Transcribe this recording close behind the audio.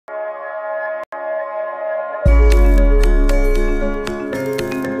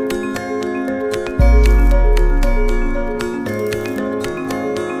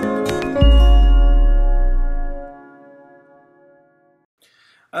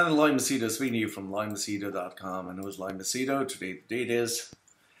I'm Loy Machedo, speaking to you from loymachedo.com. And who's Loy Machedo? Today the date is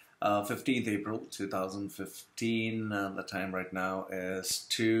 15th April 2015. The time right now is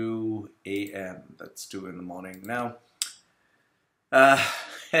 2 a.m. That's 2 in the morning. Now,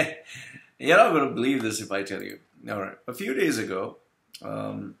 you're not going to believe this if I tell you. All right. A few days ago,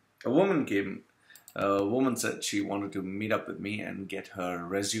 a woman came. A woman said she wanted to meet up with me and get her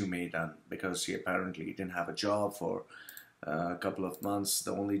resume done because she apparently didn't have a job for a couple of months.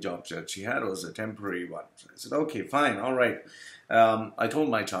 The only job that she had was a temporary one. So I said, okay, fine, all right. I told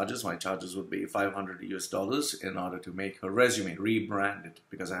my charges. My charges would be $500 US in order to make her resume, rebrand it,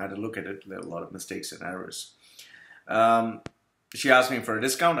 because I had to look at it. There were a lot of mistakes and errors. She asked me for a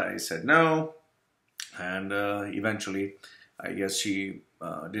discount. I said no. And eventually, I guess she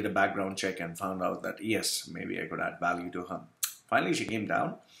did a background check and found out that, yes, maybe I could add value to her. Finally, she came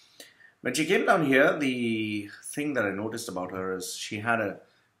down. When she came down here, the thing that I noticed about her is she had a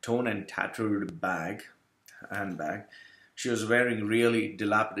torn and tattered handbag. She was wearing really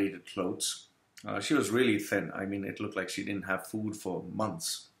dilapidated clothes. She was really thin. I mean, it looked like she didn't have food for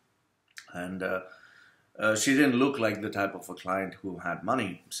months. And she didn't look like the type of a client who had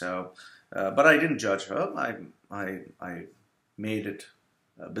money. So, but I didn't judge her. I made it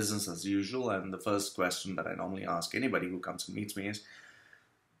business as usual. And the first question that I normally ask anybody who comes and meets me is,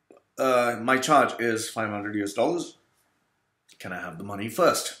 my charge is $500 US. Can I have the money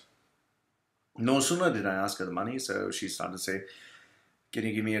first? No sooner did I ask her the money, so she started to say, can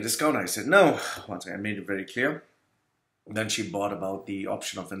you give me a discount? I said no. Once I made it very clear. Then she bought about the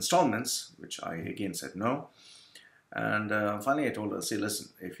option of installments, which I again said no. And finally I told her, say, listen,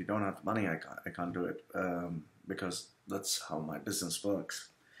 if you don't have the money, I can't do it, because that's how my business works.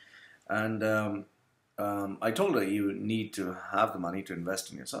 And I told her you need to have the money to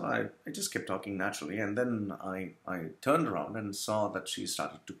invest in yourself. I just kept talking naturally, and then I turned around and saw that she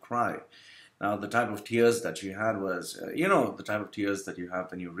started to cry. Now, the type of tears that she had was, the type of tears that you have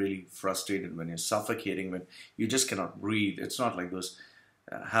when you're really frustrated, when you're suffocating, when you just cannot breathe. It's not like those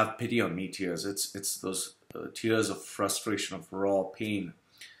have pity on me tears. It's those tears of frustration, of raw pain.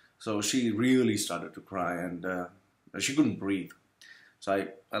 So she really started to cry, and she couldn't breathe. So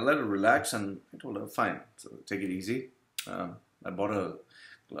I let her relax, and I told her, fine, so take it easy. I bought her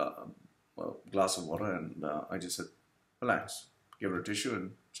a glass of water, and I just said, relax. Gave her a tissue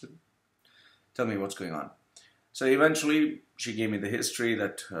and said, tell me what's going on. So eventually, she gave me the history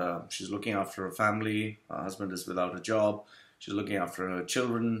that she's looking after her family. Her husband is without a job. She's looking after her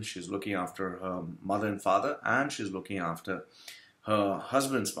children. She's looking after her mother and father, and she's looking after her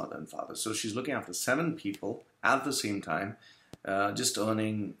husband's mother and father. So she's looking after 7 people at the same time, just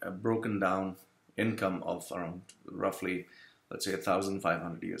earning a broken down income of around roughly, let's say,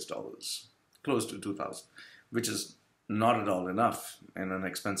 $1,500 US, close to 2,000, which is not at all enough in an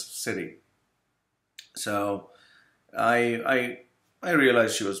expensive city. So I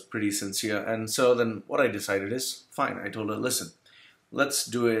realized she was pretty sincere, and so then what I decided is, fine, I told her, listen, let's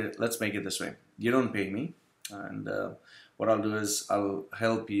do it, let's make it this way. You don't pay me, and what I'll do is I'll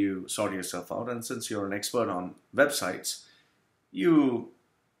help you sort yourself out, and since you're an expert on websites, you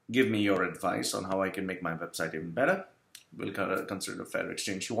give me your advice on how I can make my website even better. We'll consider a fair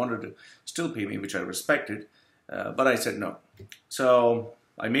exchange. She wanted to still pay me, which I respected, but I said no. So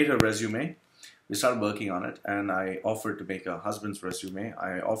I made her resume. We started working on it, and I offered to make her husband's resume.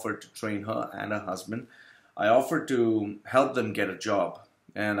 I offered to train her and her husband. I offered to help them get a job,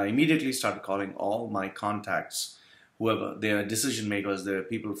 and I immediately started calling all my contacts, whoever, they're decision makers, they're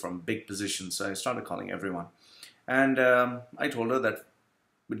people from big positions. So I started calling everyone. And I told her that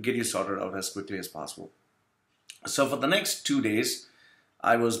we'd get you sorted out as quickly as possible. So for the next 2 days,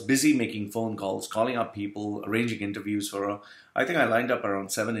 I was busy making phone calls, calling up people, arranging interviews for her. I think I lined up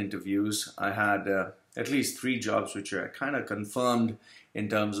around 7 interviews. I had at least 3 jobs which are kind of confirmed in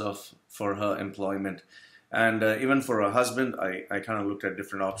terms of for her employment. And even for her husband, I kind of looked at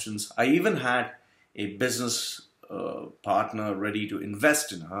different options. I even had a business partner ready to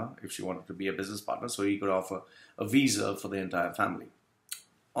invest in her if she wanted to be a business partner, so he could offer a visa for the entire family.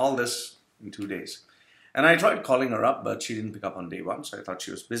 All this in 2 days. And I tried calling her up, but she didn't pick up on day 1, so I thought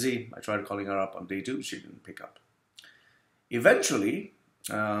she was busy. I tried calling her up on day 2, she didn't pick up. Eventually,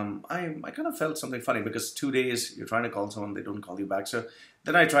 I kind of felt something funny, because 2 days you're trying to call someone, they don't call you back. So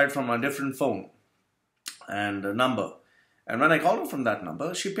then I tried from a different phone and a number. And when I called her from that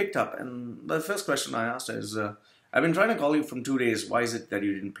number, she picked up. And the first question I asked her is, I've been trying to call you from 2 days. Why is it that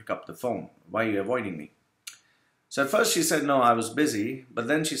you didn't pick up the phone? Why are you avoiding me? So at first she said, no, I was busy. But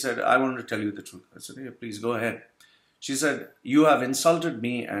then she said, I wanted to tell you the truth. I said, yeah, please go ahead. She said, you have insulted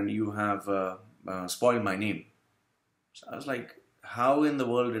me and you have spoiled my name. So I was like, how in the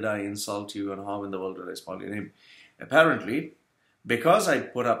world did I insult you and how in the world did I spoil your name? Apparently, because I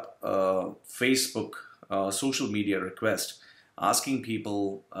put up a Facebook social media request asking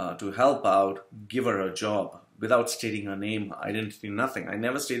people to help out, give her a job without stating her name, identity, nothing. I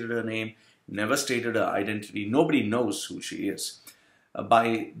never stated her name, never stated her identity. Nobody knows who she is.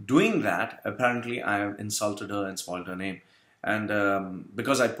 By doing that, apparently I have insulted her and spoiled her name. And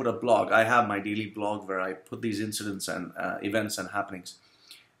because I put a blog, I have my daily blog where I put these incidents and events and happenings.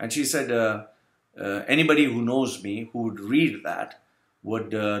 And she said, anybody who knows me, who would read that,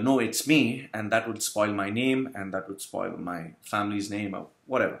 would know it's me, and that would spoil my name, and that would spoil my family's name, or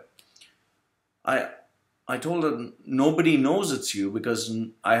whatever. I told her, nobody knows it's you because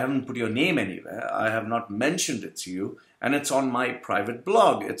I haven't put your name anywhere. I have not mentioned it's you, and it's on my private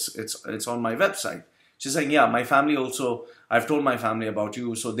blog. It's on my website. She's saying, yeah, my family also, I've told my family about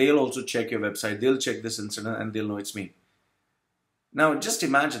you, so they'll also check your website, they'll check this incident, and they'll know it's me. Now, just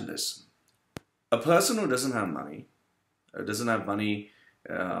imagine this. A person who doesn't have money to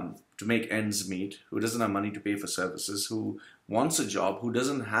make ends meet, who doesn't have money to pay for services, who wants a job, who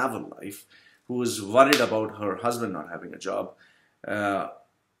doesn't have a life, who is worried about her husband not having a job.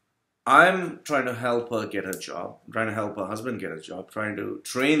 I'm trying to help her get a job, trying to help her husband get a job, trying to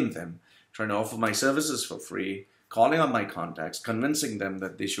train them, trying to offer my services for free, calling on my contacts, convincing them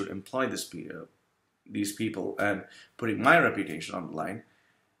that they should employ these people and putting my reputation on the line.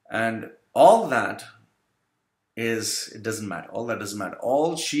 And all that it doesn't matter. All that doesn't matter.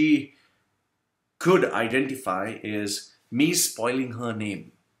 All she could identify is me spoiling her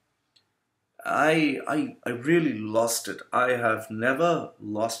name. I really lost it. I have never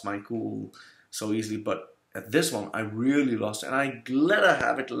lost my cool so easily, but at this one, I really lost it. And I let her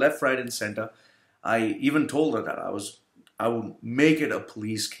have it left, right, and center. I even told her that I would make it a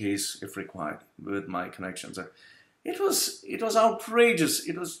police case if required with my connections. It was outrageous.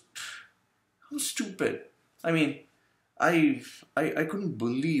 It was stupid. I mean, I couldn't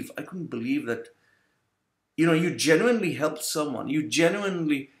believe that, you genuinely helped someone. You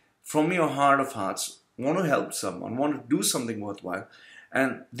genuinely, from your heart of hearts, want to help someone, want to do something worthwhile,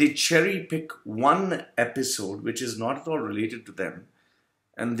 and they cherry pick one episode which is not at all related to them,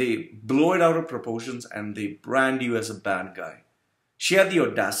 and they blow it out of proportions and they brand you as a bad guy. She had the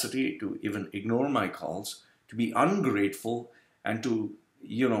audacity to even ignore my calls, to be ungrateful, and to,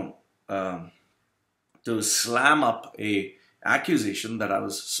 to slam up a accusation that I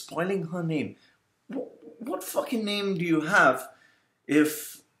was spoiling her name. What fucking name do you have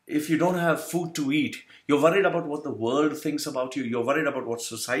if you don't have food to eat? You're worried about what the world thinks about you. You're worried about what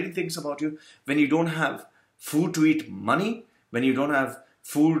society thinks about you. When you don't have food to eat, money, when you don't have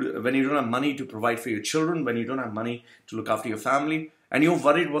food, when you don't have money to provide for your children, when you don't have money to look after your family, and you're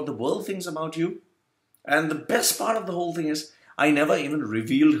worried what the world thinks about you. And the best part of the whole thing is, I never even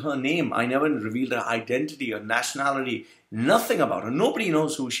revealed her name. I never revealed her identity, her nationality, nothing about her. Nobody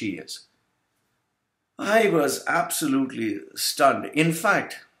knows who she is. I was absolutely stunned. In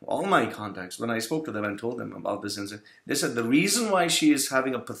fact, all my contacts, when I spoke to them and told them about this incident, they said the reason why she is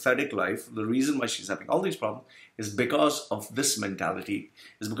having a pathetic life, the reason why she's having all these problems is because of this mentality,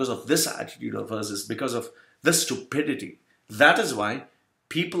 is because of this attitude of hers, is because of this stupidity. That is why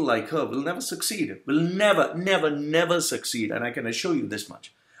people like her will never succeed, will never succeed. And I can assure you this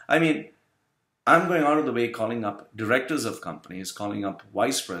much. I mean, I'm going out of the way calling up directors of companies, calling up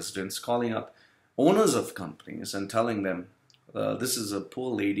vice presidents, calling up owners of companies and telling them, this is a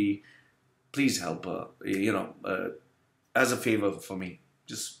poor lady, please help her, as a favor for me.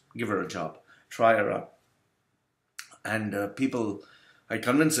 Just give her a job, try her out. And I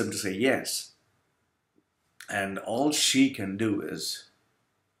convince them to say yes. And all she can do is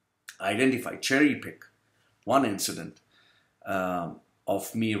identify, cherry pick one incident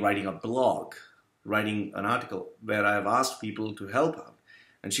of me writing a blog, writing an article where I have asked people to help out.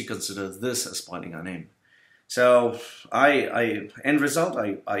 And she considers this as spoiling her name. So end result,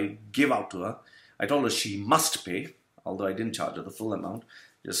 I give out to her. I told her she must pay, although I didn't charge her the full amount,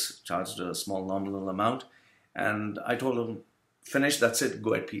 just charged her a small nominal amount. And I told her, finish, that's it,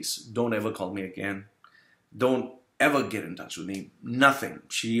 go at peace. Don't ever call me again. Don't ever get in touch with me. Nothing.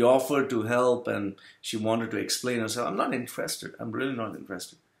 She offered to help and she wanted to explain herself. I'm not interested. I'm really not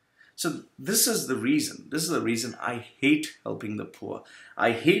interested. So this is the reason. This is the reason I hate helping the poor.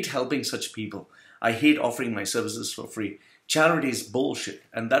 I hate helping such people. I hate offering my services for free. Charity is bullshit.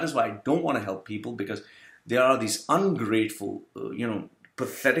 And that is why I don't want to help people, because there are these ungrateful,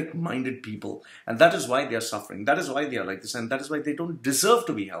 pathetic-minded people. And that is why they are suffering. That is why they are like this. And that is why they don't deserve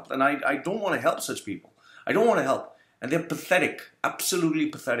to be helped. And I don't want to help such people. I don't want to help. And they're pathetic, absolutely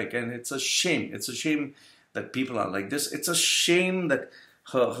pathetic. And it's a shame. It's a shame that people are like this. It's a shame that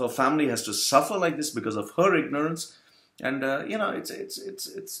her family has to suffer like this because of her ignorance. And you know,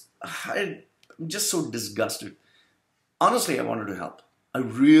 I'm just so disgusted. Honestly, I wanted to help. I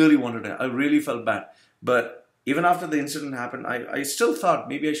really wanted to. I really felt bad. But even after the incident happened, I still thought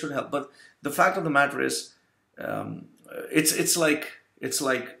maybe I should help. But the fact of the matter is, it's like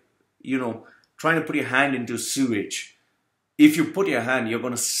you know, trying to put your hand into sewage. If you put your hand, you're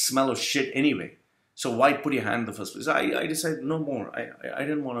going to smell of shit anyway. So why put your hand in the first place? I decided no more. I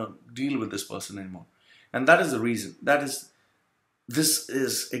didn't want to deal with this person anymore. And that is the reason. This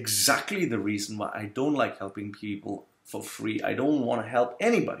is exactly the reason why I don't like helping people for free. I don't want to help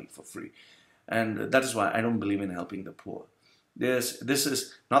anybody for free. And that is why I don't believe in helping the poor. This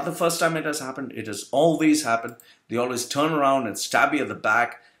is not the first time it has happened. It has always happened. They always turn around and stab you at the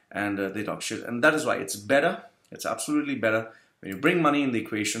back and they talk shit. And that is why it's better. It's absolutely better when you bring money in the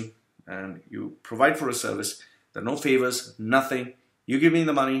equation and you provide for a service. There are no favors, nothing. You give me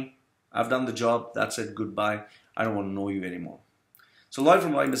the money. I've done the job. That's it. Goodbye. I don't want to know you anymore. So Loy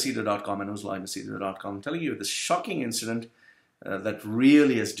from LoyMachedo.com and who's LoyMachedo.com telling you this shocking incident that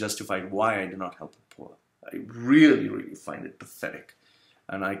really has justified why I do not help the poor. I really, really find it pathetic.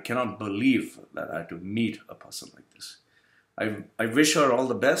 And I cannot believe that I had to meet a person like this. I wish her all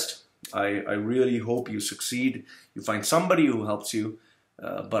the best. I really hope you succeed. You find somebody who helps you.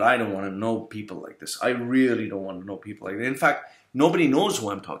 But I don't want to know people like this. I really don't want to know people like this. In fact, nobody knows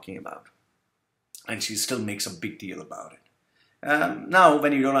who I'm talking about. And she still makes a big deal about it. Now,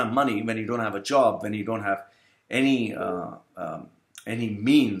 when you don't have money, when you don't have a job, when you don't have any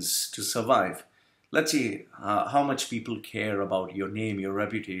means to survive, let's see how much people care about your name, your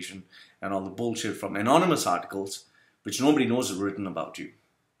reputation, and all the bullshit from anonymous articles, which nobody knows is written about you.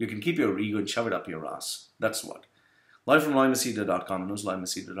 You can keep your ego and shove it up your ass. That's what. Loy from LoyMachedo.com and who's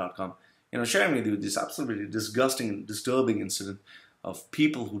LoyMachedo.com, you know, sharing with you this absolutely disgusting and disturbing incident of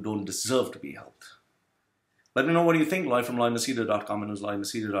people who don't deserve to be helped. Let me know what you think. Loy from LoyMachedo.com and who's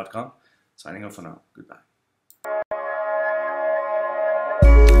LoyMachedo.com. Signing off for now. Goodbye.